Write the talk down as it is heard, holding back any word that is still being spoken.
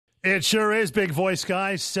It sure is, big voice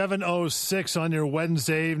guy. 7:06 on your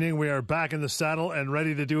Wednesday evening. We are back in the saddle and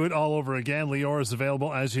ready to do it all over again. Lior is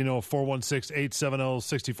available, as you know,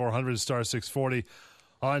 416-870-6400, star 640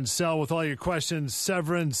 on cell with all your questions,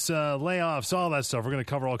 severance, layoffs, all that stuff. We're going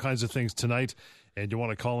to cover all kinds of things tonight. And you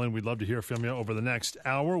want to call in, we'd love to hear from you over the next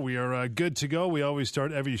hour. We are good to go. We always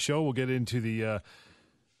start every show. We'll get into the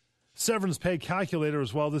severance pay calculator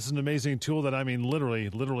as well. This is an amazing tool that,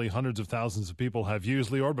 literally hundreds of thousands of people have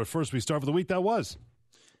used, Lior. But first, we start with the week that was.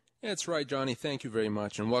 That's right, Johnny. Thank you very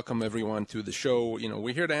much, and welcome everyone to the show.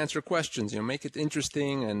 We're here to answer questions. Make it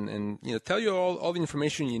interesting, and tell you all the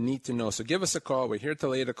information you need to know. So give us a call. We're here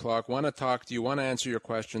till 8 o'clock. Want to talk to you. Want to answer your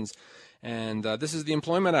questions, and this is the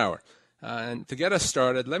Employment Hour. And to get us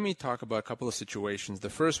started, let me talk about a couple of situations. The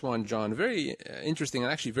first one, John, very interesting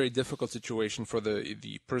and actually very difficult situation for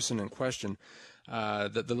the person in question.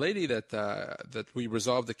 The lady that we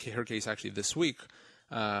resolved her case actually this week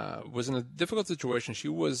was in a difficult situation. She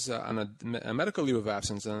was on a medical leave of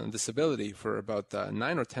absence and disability for about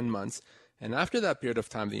 9 or 10 months. And after that period of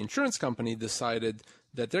time, the insurance company decided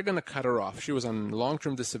that they're going to cut her off. She was on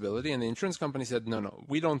long-term disability, and the insurance company said, no,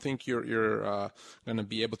 we don't think you're going to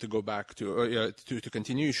be able to go back to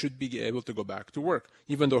continue. You should be able to go back to work,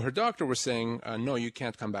 even though her doctor was saying, no, you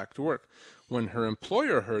can't come back to work. When her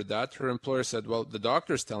employer heard that, her employer said, well, the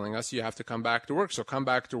doctor's telling us you have to come back to work, so come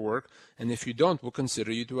back to work, and if you don't, we'll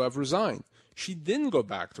consider you to have resigned. She didn't go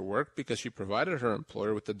back to work because she provided her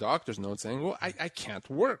employer with the doctor's note saying, well, I can't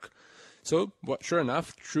work. So, sure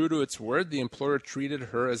enough, true to its word, the employer treated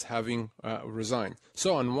her as having resigned.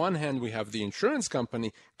 So, on one hand, we have the insurance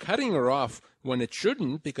company cutting her off when it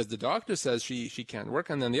shouldn't because the doctor says she can't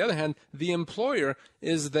work. And on the other hand, the employer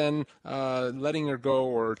is then letting her go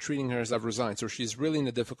or treating her as have resigned. So, she's really in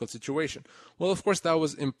a difficult situation. Well, of course, that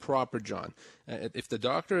was improper, John. If the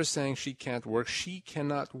doctor is saying she can't work, she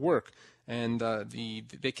cannot work. And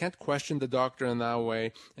they can't question the doctor in that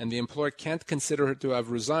way, and the employer can't consider her to have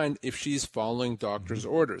resigned if she's following doctor's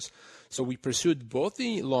orders. So we pursued both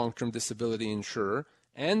the long-term disability insurer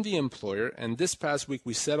and the employer, and this past week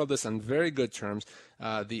we settled this on very good terms.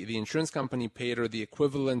 The insurance company paid her the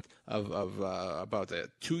equivalent of about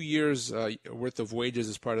 2 years' worth of wages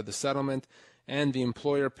as part of the settlement, and the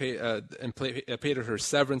employer paid her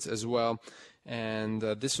severance as well. And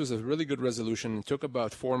this was a really good resolution. It took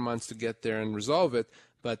about 4 months to get there and resolve it,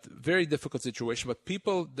 but very difficult situation. But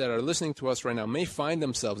people that are listening to us right now may find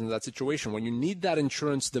themselves in that situation when you need that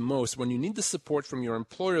insurance the most, when you need the support from your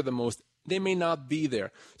employer the most. They may not be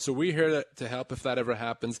there. So we're here to help if that ever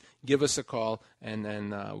happens. Give us a call,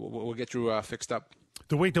 and we'll get you fixed up.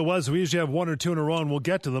 The week that was, we usually have one or two in a row, and we'll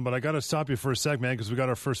get to them, but I got to stop you for a sec, man, because we got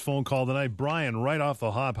our first phone call tonight. Brian, right off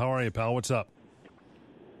the hop. How are you, pal? What's up?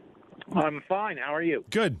 I'm fine. How are you?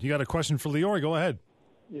 Good. You got a question for Lior? Go ahead.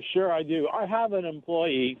 Sure, I do. I have an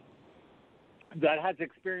employee that has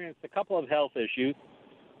experienced a couple of health issues.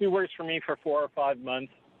 He works for me for 4 or 5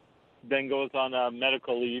 months, then goes on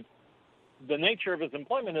medical leave. The nature of his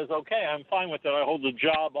employment is okay. I'm fine with it. I hold a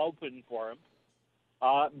job open for him.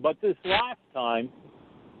 But this last time,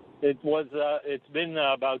 it's been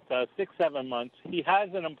about 6-7 months. He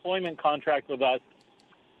has an employment contract with us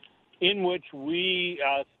in which we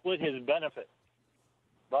split his benefits.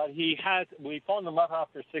 But we phoned him up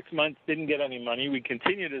after 6 months, didn't get any money. We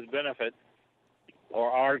continued his benefits, or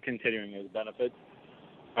are continuing his benefits.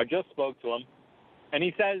 I just spoke to him, and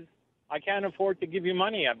he says, I can't afford to give you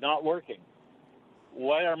money. I'm not working.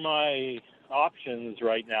 What are my options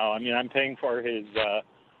right now? I mean, I'm paying for his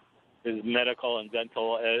medical and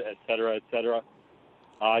dental, et cetera, et cetera.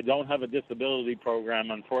 I don't have a disability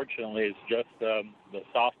program, unfortunately. It's just the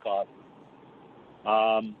soft cost.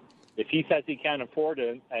 If he says he can't afford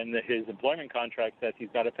it and his employment contract says he's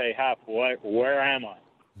got to pay half, where am I?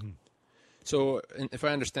 So if I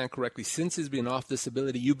understand correctly, since he's been off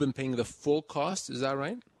disability, you've been paying the full cost. Is that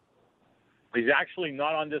right? He's actually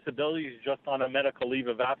not on disability. He's just on a medical leave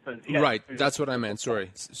of absence. Yes. Right. That's what I meant.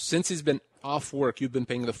 Sorry. Since he's been off work, you've been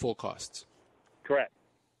paying the full costs. Correct.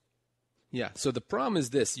 Yeah. So the problem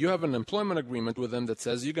is this. You have an employment agreement with them that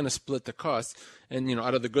says you're going to split the costs. And,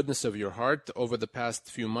 out of the goodness of your heart, over the past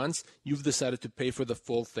few months, you've decided to pay for the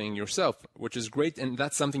full thing yourself, which is great. And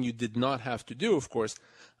that's something you did not have to do, of course.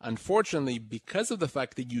 Unfortunately, because of the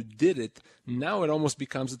fact that you did it, now it almost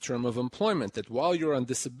becomes a term of employment that while you're on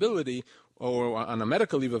disability or on a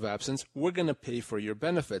medical leave of absence, we're going to pay for your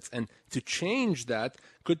benefits. And to change that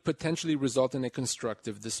could potentially result in a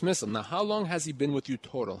constructive dismissal. Now, how long has he been with you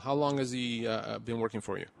total? How long has he been working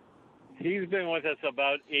for you? He's been with us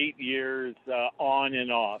about 8 years on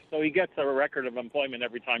and off. So he gets a record of employment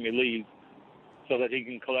every time he leaves. so that he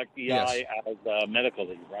can collect EI Yes. as medical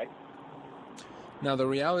leave, right? Now, the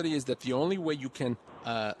reality is that the only way you can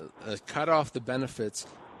cut off the benefits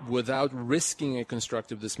without risking a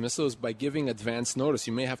constructive dismissal is by giving advance notice.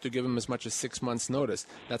 You may have to give him as much as 6 months' notice.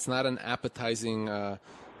 That's not an appetizing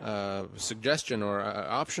suggestion or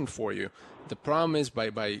option for you. The problem is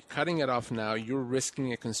by cutting it off now, you're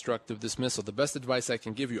risking a constructive dismissal. The best advice I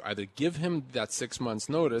can give you, either give him that 6 months'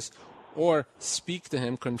 notice or speak to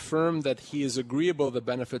him, confirm that he is agreeable the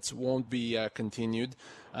benefits won't be continued,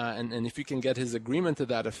 and if you can get his agreement to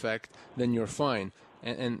that effect, then you're fine.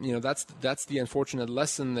 And you know that's the unfortunate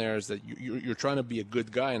lesson there, is that you're trying to be a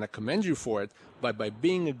good guy, and I commend you for it. But by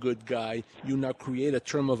being a good guy, you now create a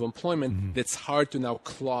term of employment that's hard to now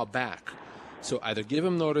claw back. So either give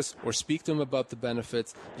him notice or speak to him about the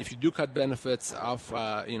benefits. If you do cut benefits off,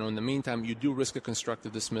 in the meantime, you do risk a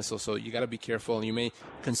constructive dismissal. So you got to be careful. You may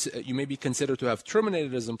be considered to have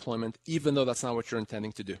terminated his employment, even though that's not what you're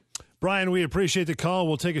intending to do. Brian, we appreciate the call.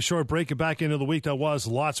 We'll take a short break, get back into the week that was.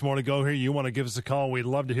 Lots more to go here. You want to give us a call, we'd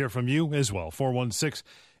love to hear from you as well.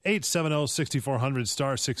 416-870-6400,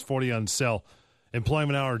 star 640 on cell.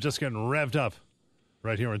 Employment Hour just getting revved up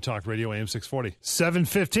right here on Talk Radio AM 640.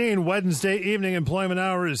 7:15, Wednesday evening. Employment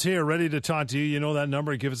Hour is here, ready to talk to you. You know that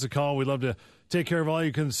number. Give us a call. We'd love to take care of all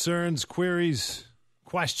your concerns, queries,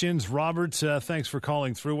 questions. Robert, thanks for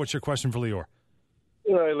calling through. What's your question for Lior?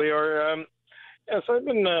 Hi, Lior. Yes, I've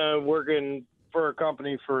been working for a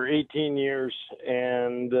company for 18 years,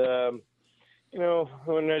 and,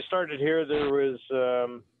 when I started here, there was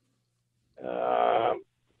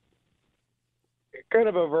kind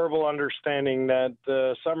of a verbal understanding that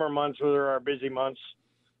summer months were our busy months,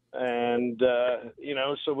 and,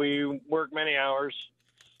 so we work many hours,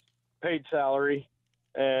 paid salary,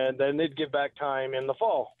 and then they'd give back time in the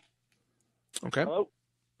fall. Okay. Hello?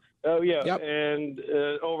 Oh, yeah. Yep. And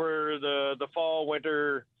over the fall,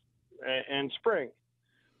 winter, and spring.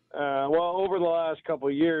 Well, over the last couple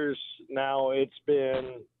of years now, it's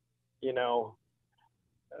been,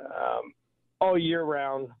 all year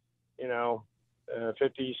round,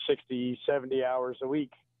 50, 60, 70 hours a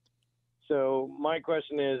week. So my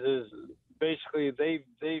question is basically they've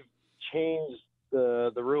changed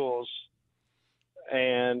the rules,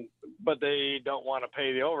 but they don't want to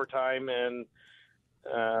pay the overtime, and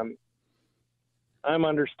I'm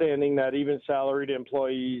understanding that even salaried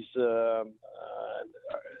employees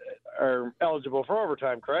are eligible for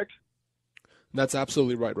overtime, correct? That's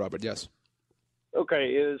absolutely right, Robert. Yes.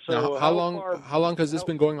 Okay. So now, how long has this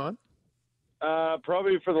been going on?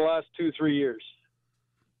 Probably for the last 2-3 years.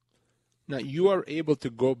 Now, you are able to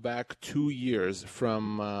go back 2 years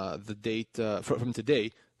from the date from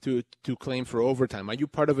today to claim for overtime. Are you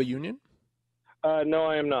part of a union? No,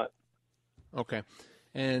 I am not. Okay.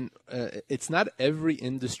 And it's not every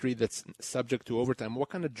industry that's subject to overtime. What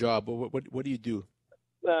kind of job? What do you do?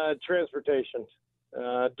 Transportation,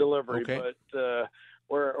 delivery. Okay. But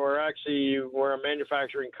we're a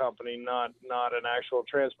manufacturing company, not an actual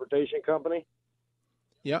transportation company.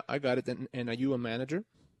 Yeah, I got it. And are you a manager?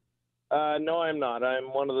 No, I'm not.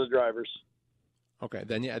 I'm one of the drivers. Okay,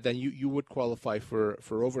 then you would qualify for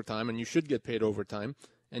overtime, and you should get paid overtime.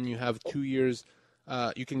 And you have 2 years.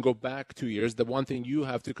 You can go back 2 years. The one thing you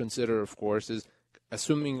have to consider, of course, is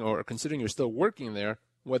assuming or considering you're still working there,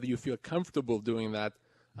 whether you feel comfortable doing that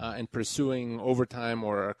and pursuing overtime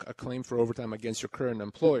or a claim for overtime against your current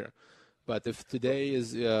employer. But if today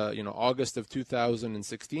is August of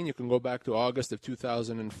 2016, you can go back to August of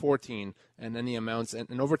 2014 and any amounts.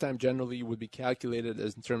 And overtime generally would be calculated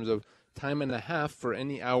as in terms of time and a half for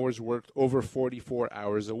any hours worked over 44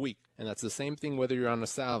 hours a week. And that's the same thing whether you're on a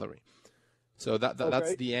salary. So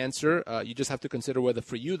that's the answer. You just have to consider whether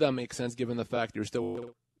for you that makes sense given the fact you're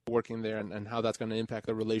still working there and how that's going to impact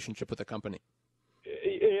the relationship with the company.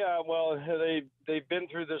 Yeah, well, they've been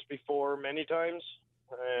through this before many times,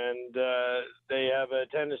 and they have a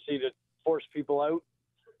tendency to force people out.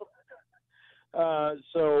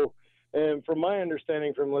 And from my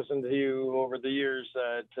understanding from listening to you over the years,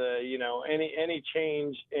 that any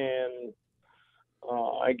change in,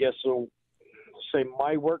 I guess, say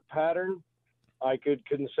my work pattern, I could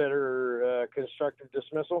consider constructive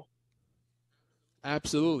dismissal.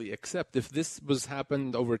 Absolutely, except if this was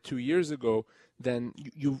happened over 2 years ago, then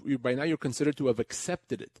you by now you're considered to have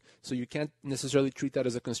accepted it. So you can't necessarily treat that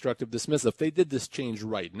as a constructive dismissal. If they did this change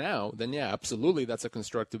right now, then yeah, absolutely, that's a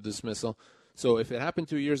constructive dismissal. So if it happened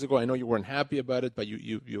 2 years ago, I know you weren't happy about it, but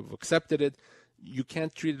you've accepted it. You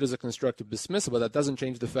can't treat it as a constructive dismissal, but that doesn't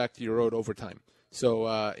change the fact that you're owed overtime. So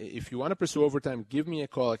if you want to pursue overtime, give me a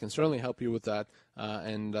call. I can certainly help you with that,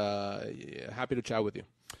 and happy to chat with you.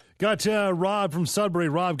 Got Rob from Sudbury.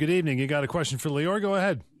 Rob, good evening. You got a question for Lior? Go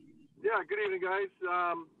ahead. Yeah, good evening, guys.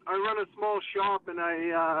 I run a small shop, and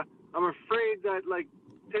I'm afraid that, like,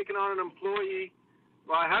 taking on an employee,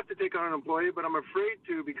 well, I have to take on an employee, but I'm afraid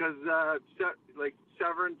to because,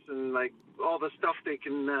 severance and, like, all the stuff they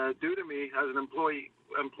can do to me as an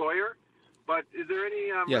employer. But is there any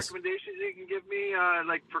Yes. recommendations you can give me,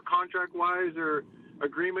 like, for contract-wise or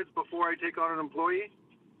agreements before I take on an employee?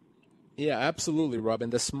 Yeah, absolutely, Rob.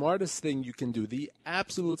 And the smartest thing you can do, the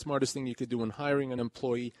absolute smartest thing you could do when hiring an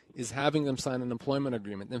employee is having them sign an employment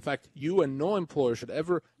agreement. In fact, you and no employer should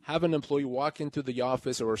ever have an employee walk into the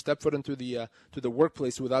office or step foot into the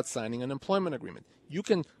workplace without signing an employment agreement. You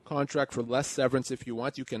can contract for less severance if you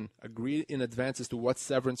want. You can agree in advance as to what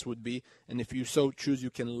severance would be. And if you so choose, you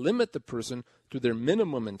can limit the person to their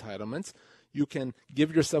minimum entitlements. You can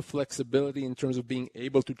give yourself flexibility in terms of being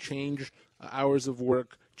able to change hours of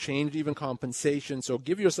work, change even compensation. So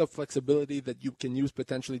give yourself flexibility that you can use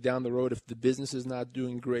potentially down the road if the business is not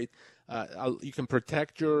doing great. You can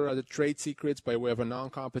protect your the trade secrets by way of a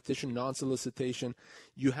non-competition, non-solicitation.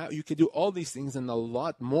 You can do all these things and a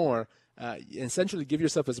lot more. Essentially, give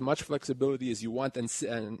yourself as much flexibility as you want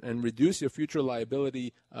and reduce your future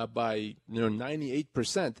liability by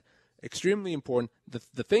 98%. Extremely important.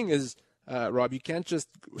 The thing is, Rob, you can't just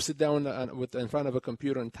sit down in front of a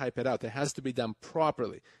computer and type it out. It has to be done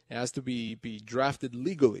properly. It has to be drafted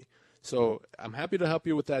legally. So I'm happy to help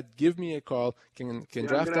you with that. Give me a call. Can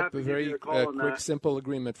draft up a very quick, simple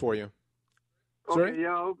agreement for you. Okay, Sorry?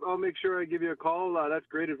 yeah, I'll make sure I give you a call. That's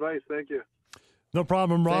great advice. Thank you. No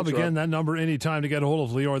problem, Rob. Thanks, Again, Rob. that number anytime to get a hold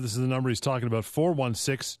of Lior. This is the number he's talking about,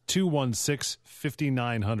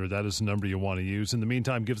 416-216-5900. That is the number you want to use. In the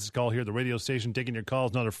meantime, give us a call here at the radio station, taking your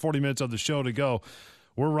calls. Another 40 minutes of the show to go.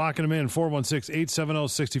 We're rocking them in,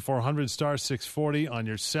 416-870-6400, star 640 on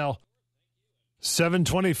your cell.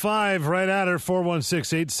 725 right at her,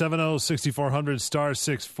 416-870-6400, star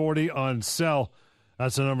 640 on cell.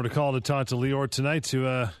 That's the number to call to talk to Lior tonight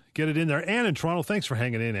to get it in there. Ann in Toronto, thanks for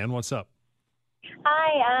hanging in, Ann. What's up?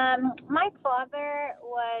 Hi, my father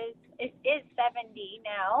is 70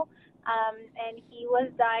 now, and he was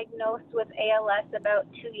diagnosed with ALS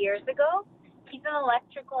about 2 years ago. He's an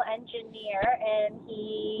electrical engineer, and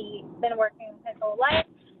he's been working his whole life,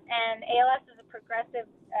 and ALS is a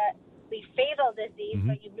progressively fatal disease,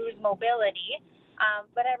 so you lose mobility,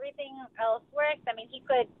 but everything else works. I mean, he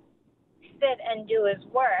could sit and do his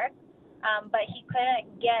work, but he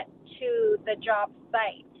couldn't get to the job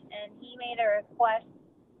site. And he made a request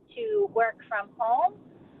to work from home,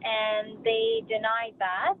 and they denied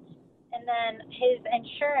that. And then his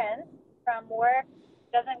insurance from work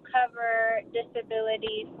doesn't cover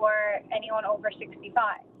disability for anyone over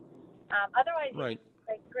 65. Otherwise, Right. he's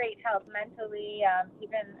like great health mentally,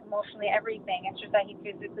 even emotionally, everything. It's just that he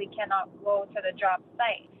physically cannot go to the job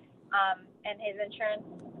site. And his insurance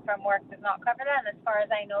from work does not cover that. And as far as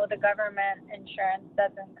I know, the government insurance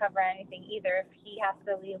doesn't cover anything either if he has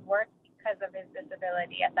to leave work because of his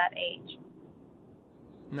disability at that age.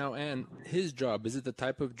 Now, Ann, his job, is it the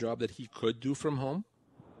type of job that he could do from home?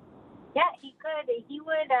 Yeah, he could. He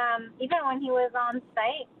would, even when he was on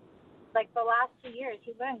site, like the last 2 years,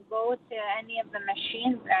 he wouldn't go to any of the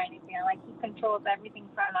machines or anything. Like, he controls everything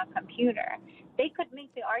from a computer. They could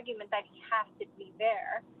make the argument that he has to be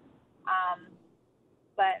there.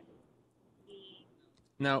 But he...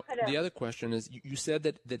 Now, the other question is, you said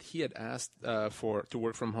that he had asked to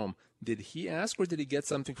work from home. Did he ask or did he get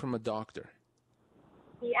something from a doctor?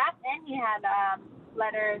 He asked, and he had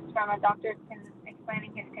letters from a doctor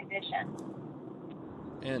explaining his condition.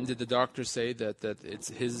 And did the doctor say that it's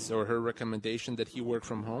his or her recommendation that he work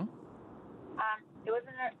from home? It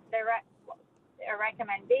wasn't a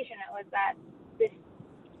recommendation. It was that this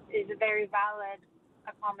is a very valid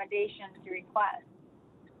accommodation to request.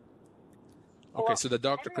 Okay, so the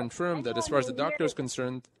doctor confirmed that as far as the doctor is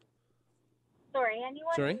concerned...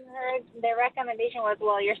 Anyone who heard their recommendation was,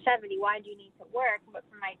 well, you're 70, why do you need to work? But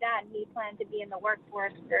for my dad, he planned to be in the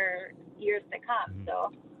workforce for years to come.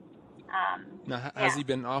 So, Now, has he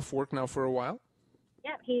been off work now for a while?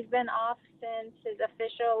 Yeah, he's been off since his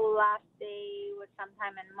official last day was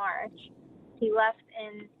sometime in March. He left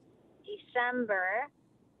in December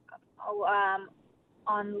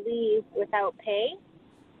on leave without pay.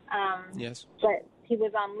 Yes. But he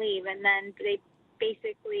was on leave, and then they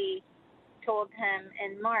basically told him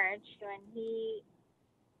in March when he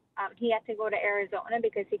had to go to Arizona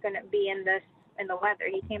because he couldn't be in the weather.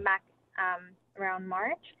 He came back around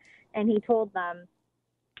March, and he told them,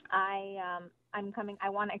 I'm coming. I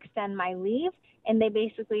want to extend my leave, and they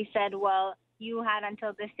basically said, well, you had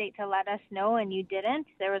until this date to let us know, and you didn't.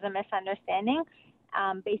 There was a misunderstanding,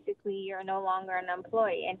 basically you're no longer an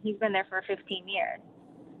employee. And he's been there for 15 years.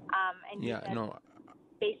 And Yeah, said, no.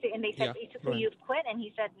 and they said, basically, you've quit. And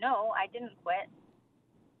he said, no, I didn't quit.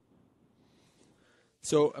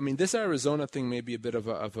 So, I mean, this Arizona thing may be a bit of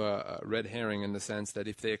a red herring in the sense that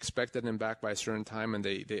if they expected him back by a certain time and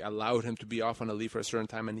they allowed him to be off on a leave for a certain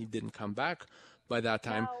time and he didn't come back by that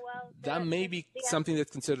time, that may be something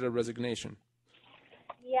that's considered a resignation.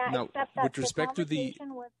 Yeah, now, except that with respect the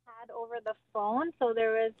conversation was had over the phone, so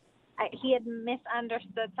there was he had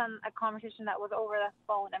misunderstood a conversation that was over the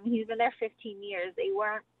phone. I mean, he's been there 15 years. They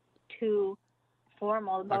weren't too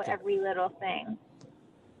formal about every little thing.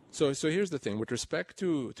 So here's the thing. With respect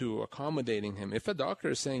to accommodating him, if a doctor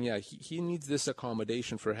is saying, he needs this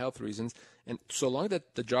accommodation for health reasons, and so long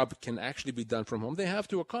that the job can actually be done from home, they have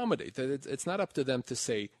to accommodate. It's not up to them to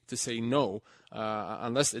say no,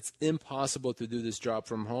 unless it's impossible to do this job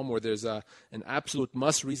from home or there's an absolute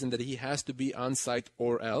must reason that he has to be on site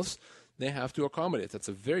or else. They have to accommodate. That's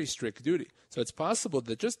a very strict duty. So it's possible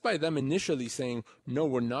that just by them initially saying, no,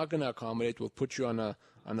 we're not going to accommodate, we'll put you on a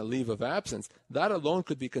leave of absence, that alone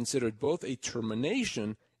could be considered both a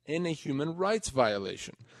termination and a human rights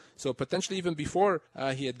violation. So potentially even before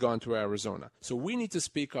he had gone to Arizona. So we need to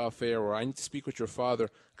speak off air, or I need to speak with your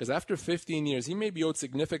father, because after 15 years, he may be owed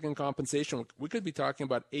significant compensation. We could be talking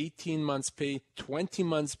about 18 months pay, 20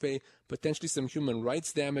 months pay, potentially some human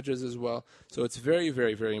rights damages as well. So it's very,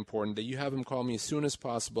 very, very important that you have him call me as soon as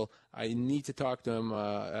possible. I need to talk to him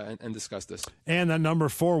and discuss this. And that number,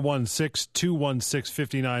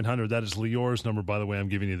 416-216-5900. That is Lior's number, by the way, I'm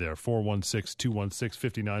giving you there,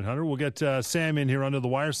 416-216-5900. We'll get Sam in here under the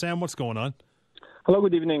wire. Sam, what's going on? Hello,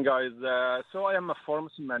 good evening, guys. So I am a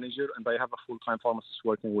pharmacy manager, and I have a full-time pharmacist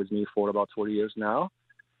working with me for about 4 years now.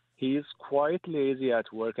 He is quite lazy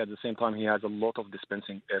at work. At the same time, he has a lot of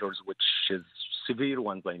dispensing errors, which is severe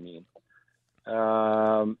ones, I mean.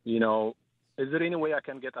 Is there any way I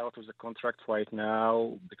can get out of the contract right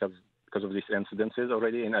now because of these incidences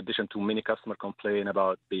already, in addition to many customers complain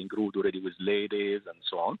about being rude already with ladies and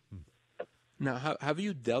so on? Now, have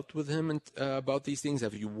you dealt with him about these things?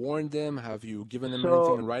 Have you warned them? Have you given them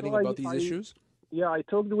anything in writing about these issues? Yeah, I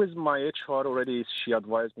talked with my HR already. She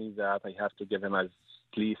advised me that I have to give him at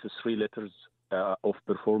least 3 letters of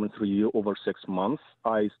performance review over 6 months.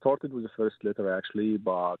 I started with the first letter, actually,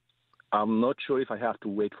 but I'm not sure if I have to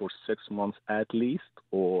wait for 6 months at least,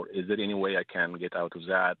 or is there any way I can get out of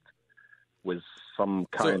that with some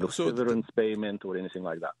kind of severance payment or anything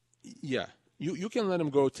like that? Yeah. You can let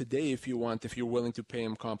him go today if you want, if you're willing to pay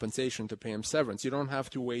him compensation, to pay him severance. You don't have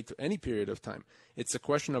to wait any period of time. It's a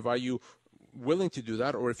question of, are you willing to do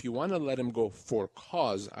that, or if you want to let him go for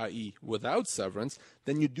cause, i.e. without severance,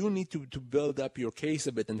 then you do need to build up your case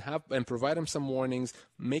a bit and provide him some warnings,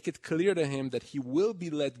 make it clear to him that he will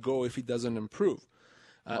be let go if he doesn't improve.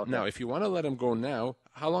 Okay. Now, if you want to let him go now,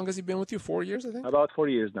 how long has he been with you? 4 years, I think? About 4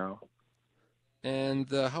 years now. And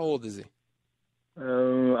how old is he?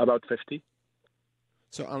 About 50.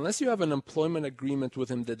 So unless you have an employment agreement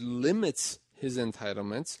with him that limits his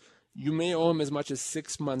entitlements, you may owe him as much as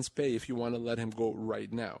 6 months' pay if you want to let him go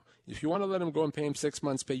right now. If you want to let him go and pay him 6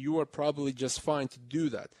 months' pay, you are probably just fine to do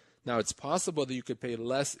that. Now, it's possible that you could pay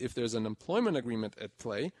less if there's an employment agreement at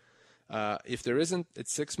play. If there isn't,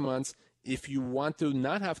 it's 6 months. If you want to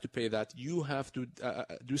not have to pay that, you have to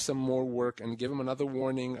do some more work and give him another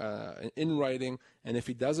warning in writing. And if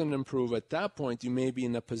he doesn't improve at that point, you may be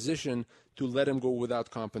in a position to let him go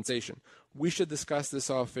without compensation. We should discuss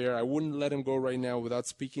this off air. I wouldn't let him go right now without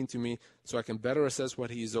speaking to me so I can better assess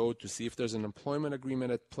what he's owed, to see if there's an employment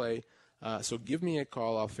agreement at play. So give me a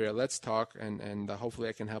call off air. Let's talk, and hopefully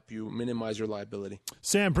I can help you minimize your liability.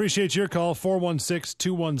 Sam, appreciate your call.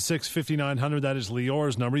 416-216-5900. That is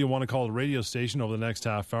Lior's number. You want to call the radio station over the next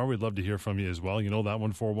half hour. We'd love to hear from you as well. You know that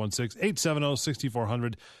one,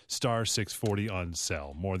 416-870-6400, star 640 on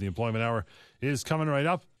cell. More of the Employment Hour is coming right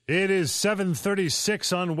up. It is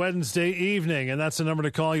 7:36 on Wednesday evening, and that's the number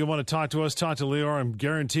to call. You want to talk to us, talk to Lior. I'm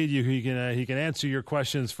guaranteed he can answer your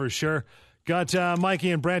questions for sure. Got Mikey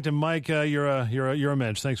and Brampton. Mike, you're a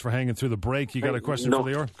mensch. Thanks for hanging through the break. You got a question for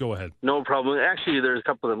Lior? Go ahead. No problem. Actually, there's a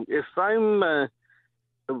couple of them. If I'm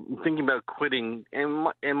thinking about quitting and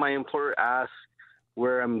my employer asks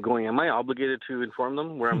where I'm going, am I obligated to inform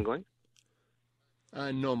them where I'm going?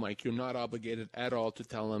 No, Mike, you're not obligated at all to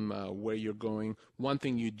tell them where you're going. One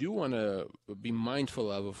thing you do want to be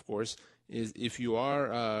mindful of course, is if you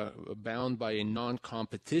are bound by a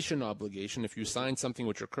non-competition obligation, if you sign something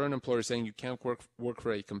with your current employer saying you can't work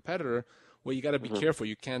for a competitor, well, you got to be careful.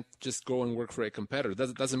 You can't just go and work for a competitor.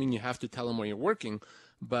 That doesn't mean you have to tell them where you're working,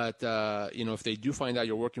 but if they do find out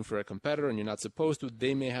you're working for a competitor and you're not supposed to,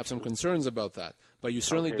 they may have some concerns about that. But you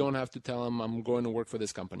certainly don't have to tell them, I'm going to work for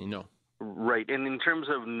this company. No. Right. And in terms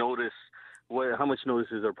of notice, how much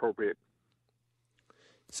notice is appropriate?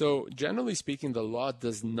 So generally speaking, the law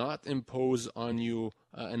does not impose on you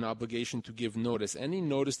an obligation to give notice. Any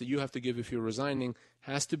notice that you have to give if you're resigning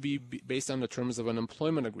has to be based on the terms of an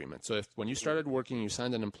employment agreement. So if when you started working, you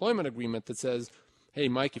signed an employment agreement that says, hey,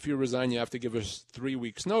 Mike, if you resign, you have to give us 3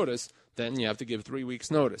 weeks notice, then you have to give 3 weeks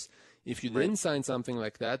notice. If you didn't sign something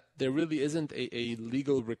like that, there really isn't a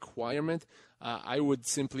legal requirement. I would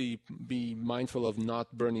simply be mindful of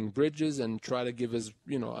not burning bridges and try to give us,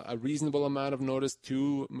 a reasonable amount of notice,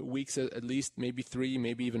 2 weeks at least, maybe 3,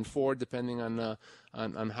 maybe even 4, depending on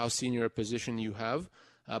how senior a position you have.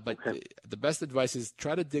 But the best advice is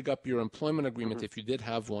try to dig up your employment agreement if you did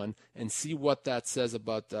have one and see what that says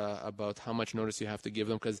about how much notice you have to give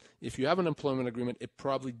them. Because if you have an employment agreement, it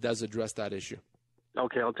probably does address that issue.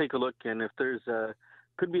 Okay, I'll take a look. And if there's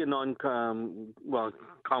could be a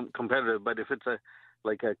competitive, but if it's a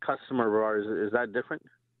customer of ours, is that different?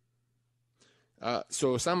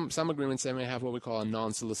 So some agreements, they may have what we call a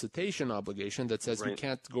non-solicitation obligation that says you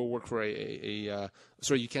can't go work for you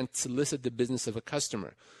can't solicit the business of a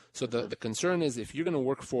customer. So the concern is if you're going to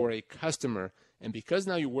work for a customer, and because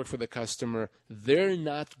now you work for the customer, they're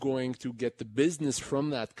not going to get the business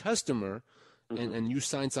from that customer, and you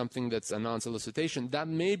sign something that's a non-solicitation, that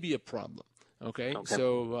may be a problem. Okay?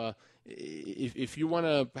 So if you want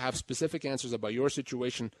to have specific answers about your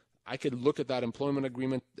situation, I could look at that employment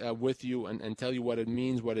agreement with you and tell you what it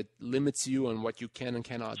means, what it limits you, and what you can and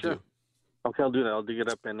cannot do. Okay, I'll do that. I'll dig it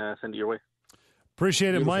up and send it your way.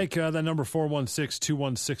 Appreciate it, Mike. That number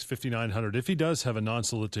 416-216-5900. If he does have a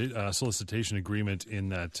non-solicitation agreement in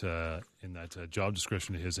that job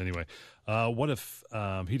description of his anyway, what if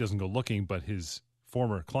he doesn't go looking, but his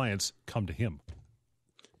former clients come to him?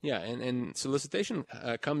 Yeah, and solicitation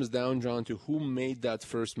comes down, John, to who made that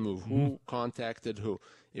first move, who contacted who.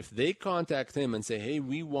 If they contact him and say, hey,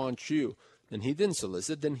 we want you, then he didn't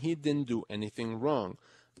solicit, then he didn't do anything wrong.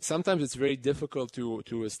 Sometimes it's very difficult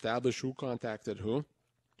to establish who contacted who.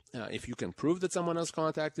 If you can prove that someone else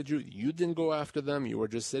contacted you, you didn't go after them, you were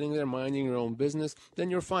just sitting there minding your own business, then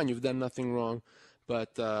you're fine, you've done nothing wrong.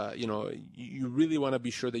 But, you really want to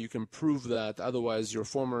be sure that you can prove that. Otherwise, your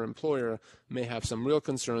former employer may have some real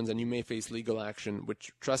concerns and you may face legal action,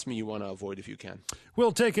 which, trust me, you want to avoid if you can.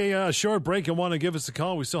 We'll take a short break and want to give us a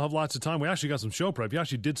call. We still have lots of time. We actually got some show prep. You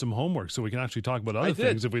actually did some homework, so we can actually talk about other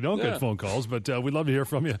things if we don't get phone calls. But we'd love to hear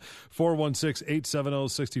from you.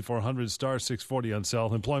 416-870-6400, star 640 on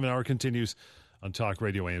cell. Employment Hour continues on Talk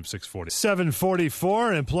Radio AM 640.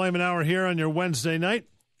 744, Employment Hour here on your Wednesday night.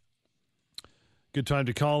 Good time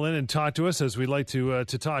to call in and talk to us as we'd like to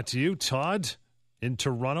talk to you. Todd in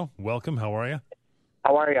Toronto, welcome. How are you?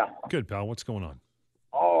 How are you? Good, pal. What's going on?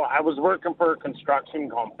 Oh, I was working for a construction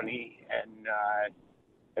company, and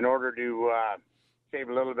in order to save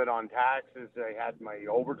a little bit on taxes, I had my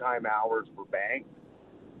overtime hours for bank,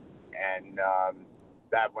 and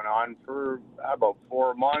that went on for about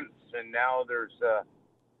 4 months, and now there's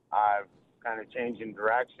kind of changing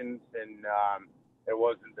directions, and it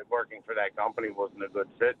wasn't working for that company wasn't a good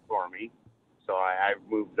fit for me, so I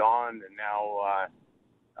moved on, and now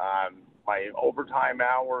my overtime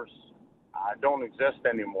hours don't exist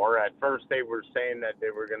anymore. At first, they were saying that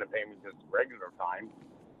they were going to pay me just regular time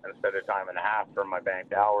instead of time and a half for my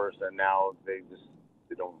banked hours, and now they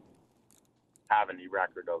don't have any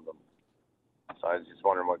record of them. So I was just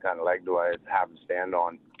wondering what kind of leg do I have to stand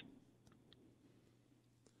on.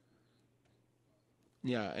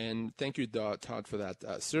 Yeah, and thank you, Todd, for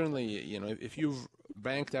that. Certainly, if you've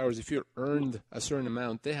banked hours, if you've earned a certain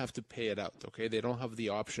amount, they have to pay it out, okay? They don't have the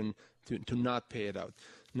option to not pay it out.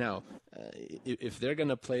 Now, if they're going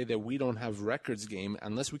to play the we don't have records game,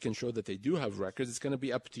 unless we can show that they do have records, it's going to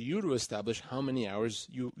be up to you to establish how many hours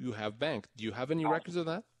you have banked. Do you have any records of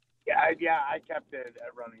that? Yeah, I kept it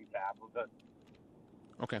at running tab with it.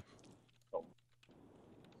 Okay.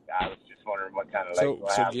 I was just wondering what kind of so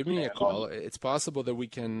give me a call. It's possible that we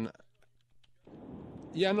can.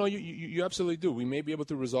 Yeah, no, you absolutely do. We may be able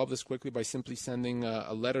to resolve this quickly by simply sending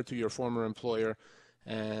a letter to your former employer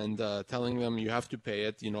and telling them you have to pay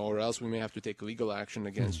it, or else we may have to take legal action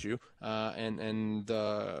against you. And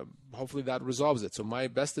hopefully that resolves it. So my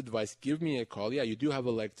best advice: give me a call. Yeah, you do have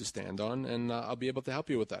a leg to stand on, and I'll be able to help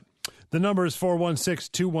you with that. The number is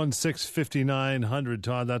 416-216-5900,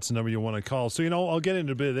 Todd. That's the number you want to call. So, I'll get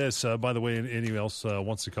into a bit of this. By the way, anyone else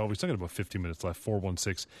wants to call, we've still got about 15 minutes left,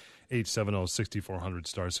 416-870-6400,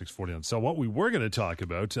 star 640 on. So what we were going to talk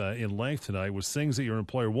about in length tonight was things that your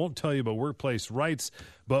employer won't tell you about workplace rights,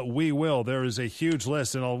 but we will. There is a huge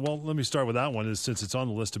list, and let me start with that one, since it's on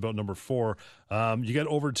the list about number 4. You get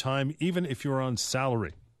overtime even if you're on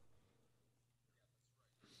salary.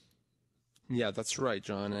 Yeah, that's right,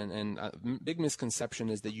 John. And a big misconception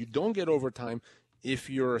is that you don't get overtime if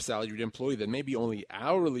you're a salaried employee, that maybe only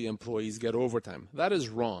hourly employees get overtime. That is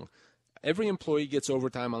wrong. Every employee gets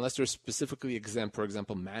overtime unless they're specifically exempt. For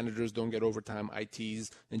example, managers don't get overtime,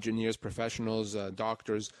 ITs, engineers, professionals,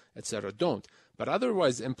 doctors, etc. don't. But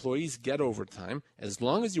otherwise, employees get overtime as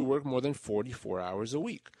long as you work more than 44 hours a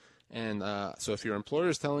week. And so if your employer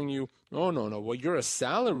is telling you, well, you're a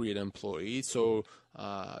salaried employee, so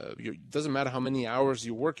it doesn't matter how many hours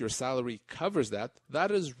you work, your salary covers that,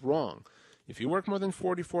 that is wrong. If you work more than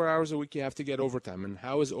 44 hours a week, you have to get overtime. And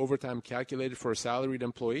how is overtime calculated for a salaried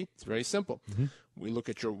employee? It's very simple. Mm-hmm. We look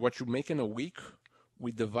at what you make in a week,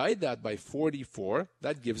 we divide that by 44,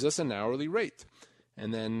 that gives us an hourly rate.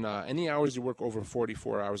 And then any hours you work over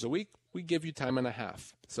 44 hours a week, we give you time and a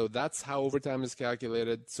half. So that's how overtime is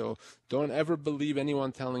calculated. So don't ever believe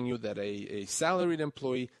anyone telling you that a salaried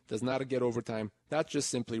employee does not get overtime. That's just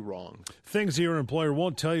simply wrong. Things your employer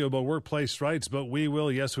won't tell you about workplace rights, but we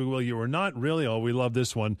will. Yes, we will. You are not really, we love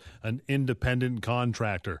this one, an independent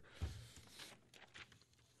contractor.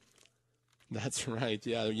 That's right.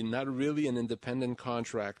 Yeah, you're not really an independent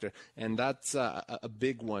contractor, and that's a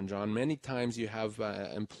big one, John. Many times you have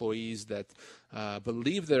employees that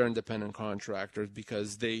believe they're independent contractors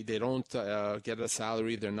because they don't get a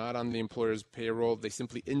salary. They're not on the employer's payroll. They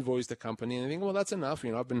simply invoice the company, and they think, well, that's enough.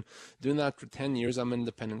 I've been doing that for 10 years. I'm an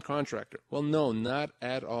independent contractor. Well, no, not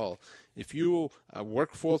at all. If you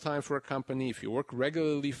work full-time for a company, if you work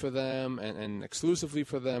regularly for them and exclusively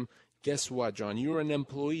for them, guess what, John? You're an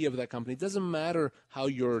employee of that company. It doesn't matter how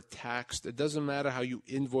you're taxed. It doesn't matter how you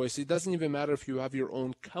invoice. It doesn't even matter if you have your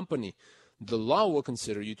own company. The law will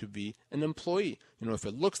consider you to be an employee. If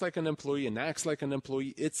it looks like an employee and acts like an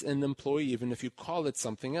employee, it's an employee, even if you call it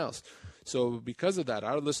something else. So because of that,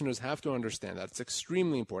 our listeners have to understand that. It's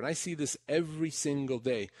extremely important. I see this every single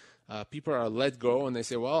day. People are let go and they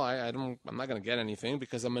say, well, I'm not going to get anything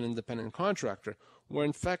because I'm an independent contractor. Where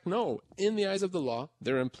in fact, no, in the eyes of the law,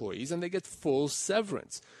 they're employees and they get full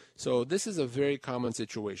severance. So this is a very common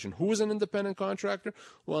situation. Who is an independent contractor?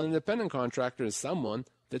 Well, an independent contractor is someone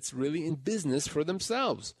that's really in business for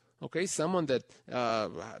themselves. Okay, someone that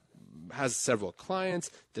has several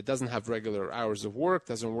clients, that doesn't have regular hours of work,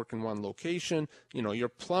 doesn't work in one location. Your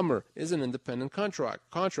plumber is an independent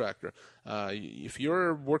contractor. If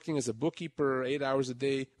you're working as a bookkeeper 8 hours a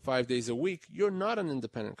day, 5 days a week, you're not an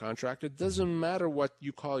independent contractor. It doesn't matter what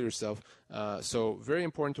you call yourself. So very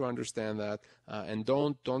important to understand that, and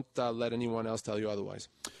don't let anyone else tell you otherwise.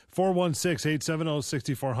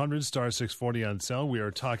 416-870-6400, star 640 on cell. We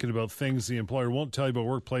are talking about things the employer won't tell you about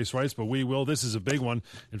workplace rights, but we will. This is a big one.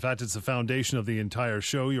 In fact, it's the foundation of the entire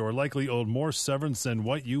show. You are likely owed more severance than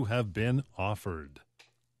what you have been offered.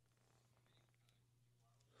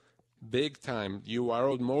 Big time. You are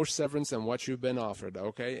owed more severance than what you've been offered,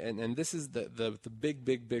 okay? And this is the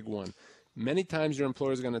big one. Many times your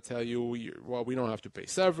employer is going to tell you, well, we don't have to pay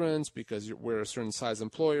severance because we're a certain size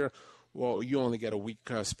employer. Well, you only get a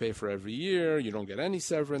week's pay for every year. You don't get any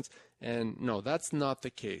severance. And no, that's not the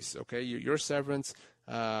case, okay? Your severance,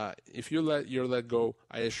 if you're let go,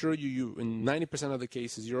 I assure you, in 90% of the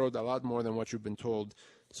cases, you're owed a lot more than what you've been told.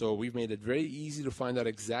 So we've made it very easy to find out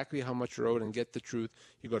exactly how much you're owed and get the truth.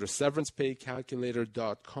 You go to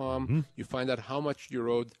severancepaycalculator.com. Mm-hmm. You find out how much you're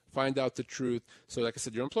owed, find out the truth. So like I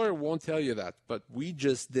said, your employer won't tell you that, but we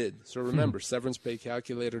just did. So remember,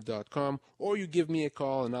 severancepaycalculator.com, or you give me a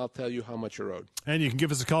call and I'll tell you how much you're owed. And you can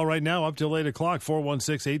give us a call right now up till 8 o'clock,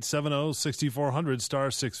 416-870-6400, star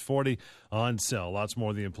 640 on cell. Lots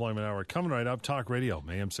more of the Employment Hour coming right up. Talk Radio,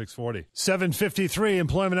 AM 640. 7:53,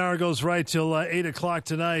 Employment Hour goes right till 8 o'clock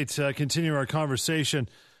tonight. Continue our conversation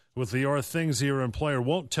with Lior. Things your employer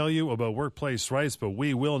won't tell you about workplace rights, but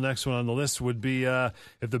we will. Next one on the list would be if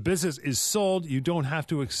the business is sold, you don't have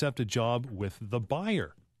to accept a job with the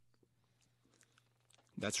buyer.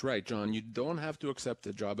 That's right, John. You don't have to accept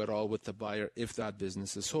a job at all with the buyer if that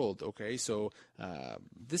business is sold, okay? So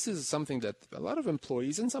this is something that a lot of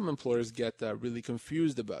employees and some employers get really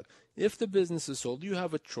confused about. If the business is sold, you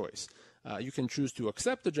have a choice. You can choose to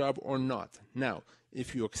accept the job or not. Now,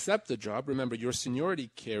 if you accept the job, remember your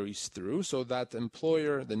seniority carries through, so that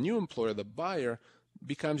employer, the new employer, the buyer,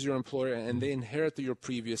 becomes your employer and they inherit your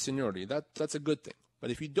previous seniority. That's a good thing.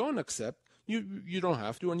 But if you don't accept, you don't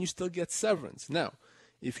have to, and you still get severance. Now,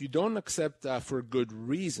 if you don't accept for a good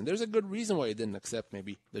reason, there's a good reason why you didn't accept.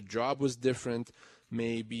 Maybe the job was different.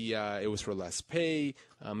 Maybe it was for less pay.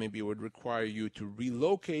 Maybe it would require you to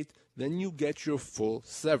relocate. Then you get your full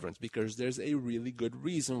severance because there's a really good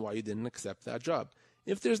reason why you didn't accept that job.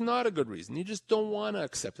 If there's not a good reason, you just don't want to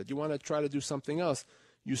accept it, you want to try to do something else,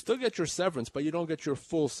 you still get your severance, but you don't get your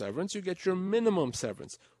full severance. You get your minimum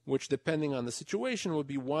severance, which, depending on the situation, will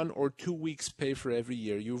be 1 or 2 weeks' pay for every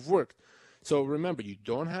year you've worked. So remember, you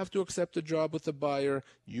don't have to accept a job with the buyer.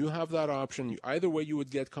 You have that option. Either way, you would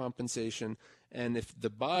get compensation. And if the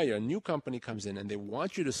buyer, a new company, comes in and they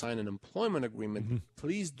want you to sign an employment agreement,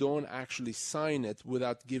 please don't actually sign it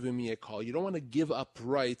without giving me a call. You don't want to give up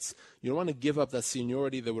rights. You don't want to give up that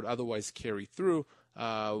seniority that would otherwise carry through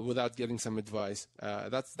without getting some advice.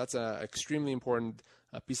 That's an extremely important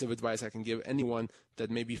piece of advice I can give anyone that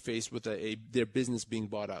may be faced with their business being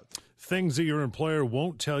bought out. Things that your employer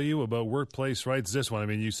won't tell you about workplace rights. This one, I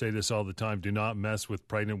mean, you say this all the time. Do not mess with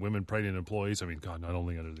pregnant women, pregnant employees. I mean, God, not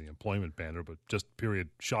only under the employment banner, but just period,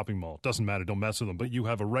 shopping mall. Doesn't matter. Don't mess with them. But you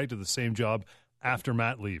have a right to the same job after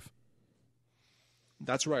mat leave.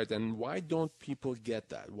 That's right. And why don't people get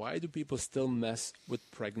that? Why do people still mess with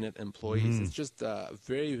pregnant employees? It's just a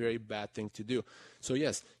very, very bad thing to do. So,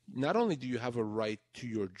 yes, not only do you have a right to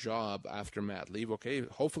your job after mat leave, okay,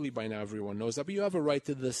 hopefully by now everyone knows that, but you have a right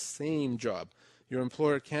to the same job. Your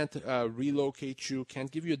employer can't relocate you, can't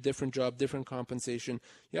give you a different job, different compensation.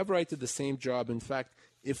 You have a right to the same job. In fact,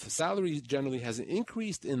 if salary generally has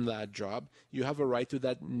increased in that job, you have a right to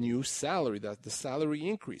that new salary, that the salary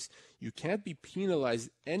increase. You can't be penalized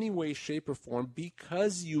any way, shape, or form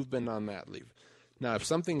because you've been on mat leave. Now, if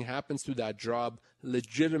something happens to that job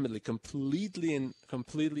legitimately,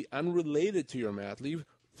 completely unrelated to your mat leave,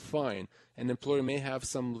 fine. An employer may have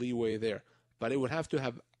some leeway there, but it would have to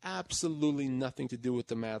have absolutely nothing to do with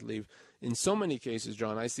the mat leave. In so many cases,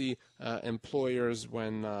 John, I see employers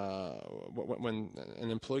when an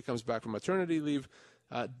employee comes back from maternity leave,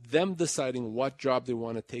 them deciding what job they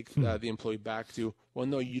want to take the employee back to. Well,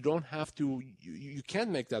 no, you don't have to. You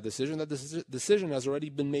can't make that decision. That decision has already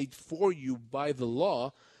been made for you by the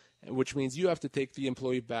law, which means you have to take the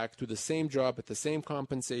employee back to the same job at the same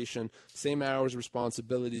compensation, same hours,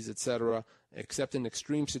 responsibilities, etc., except in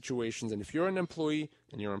extreme situations. And if you're an employee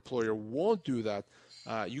and your employer won't do that,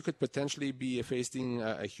 you could potentially be facing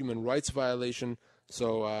a human rights violation.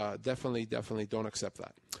 So definitely don't accept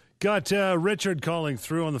that. Got Richard calling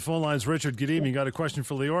through on the phone lines. Richard, good evening. Got a question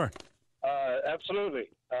for Lior? Absolutely.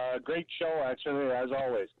 Great show, actually, as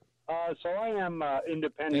always. So I am an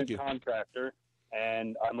independent contractor,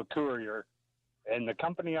 and I'm a courier. And the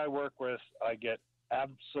company I work with, I get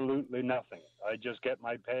absolutely nothing. I just get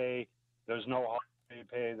my pay. There's no holiday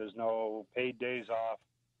pay. There's no paid days off.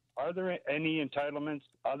 Are there any entitlements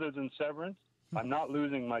other than severance? I'm not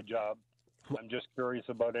losing my job. I'm just curious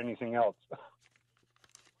about anything else.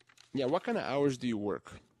 Yeah, what kind of hours do you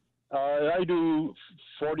work? I do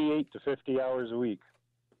 48 to 50 hours a week.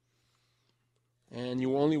 And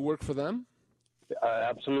you only work for them?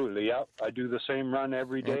 Absolutely, yeah. I do the same run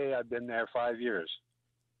every day. I've been there 5 years.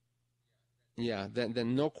 Yeah,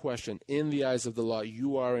 then no question. In the eyes of the law,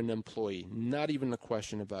 you are an employee. Not even a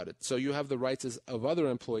question about it. So you have the rights of other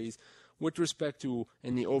employees with respect to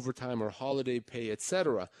any overtime or holiday pay,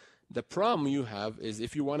 etc. The problem you have is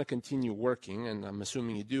if you want to continue working, and I'm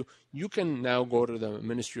assuming you do, you can now go to the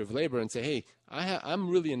Ministry of Labor and say, hey, I'm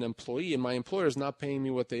really an employee and my employer is not paying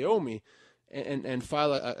me what they owe me, and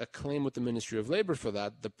file a claim with the Ministry of Labor for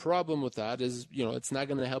that. The problem with that is, it's not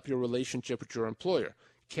going to help your relationship with your employer.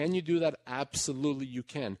 Can you do that? Absolutely you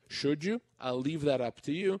can. Should you? I'll leave that up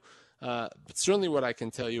to you. But certainly what I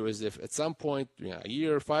can tell you is if at some point, a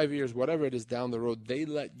year, 5 years, whatever it is down the road, they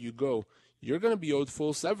let you go, you're going to be owed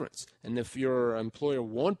full severance. And if your employer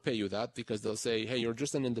won't pay you that because they'll say, hey, you're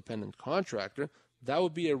just an independent contractor, that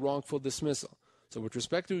would be a wrongful dismissal. So with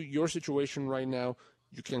respect to your situation right now,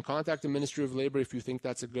 you can contact the Ministry of Labor if you think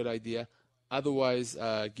that's a good idea. Otherwise,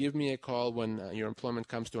 give me a call when your employment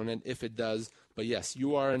comes to an end, if it does. But yes,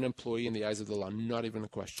 you are an employee in the eyes of the law, not even a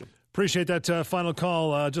question. Appreciate that final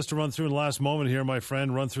call. Just to run through in the last moment here, my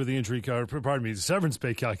friend, run through the severance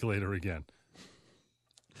pay calculator again.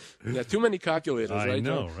 Yeah, too many calculators, right? I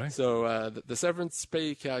know, right? So the severance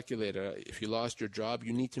pay calculator, if you lost your job,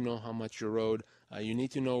 you need to know how much you're owed. You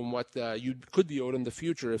need to know what you could be owed in the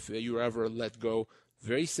future if you were ever let go.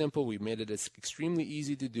 Very simple. We made it extremely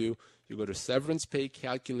easy to do. You go to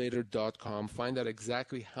severancepaycalculator.com, find out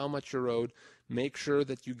exactly how much you're owed, Make sure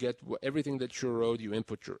that you get everything that you're owed. You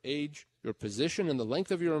input your age, your position, and the length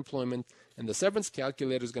of your employment, and the severance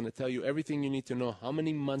calculator is going to tell you everything you need to know, how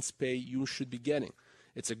many months' pay you should be getting.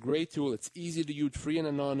 It's a great tool. It's easy to use, free and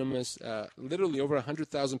anonymous. Literally over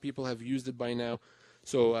 100,000 people have used it by now.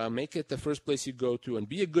 So make it the first place you go to, and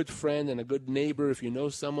be a good friend and a good neighbor. If you know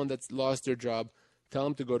someone that's lost their job, tell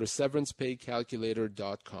them to go to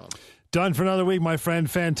severancepaycalculator.com. Done for another week, my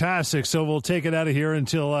friend. Fantastic. So we'll take it out of here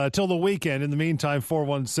until the weekend. In the meantime,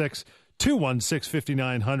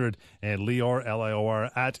 416-216-5900 and Lior, Lior,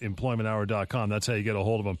 at employmenthour.com. That's how you get a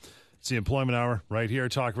hold of them. It's the Employment Hour right here,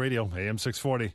 Talk Radio, AM 640.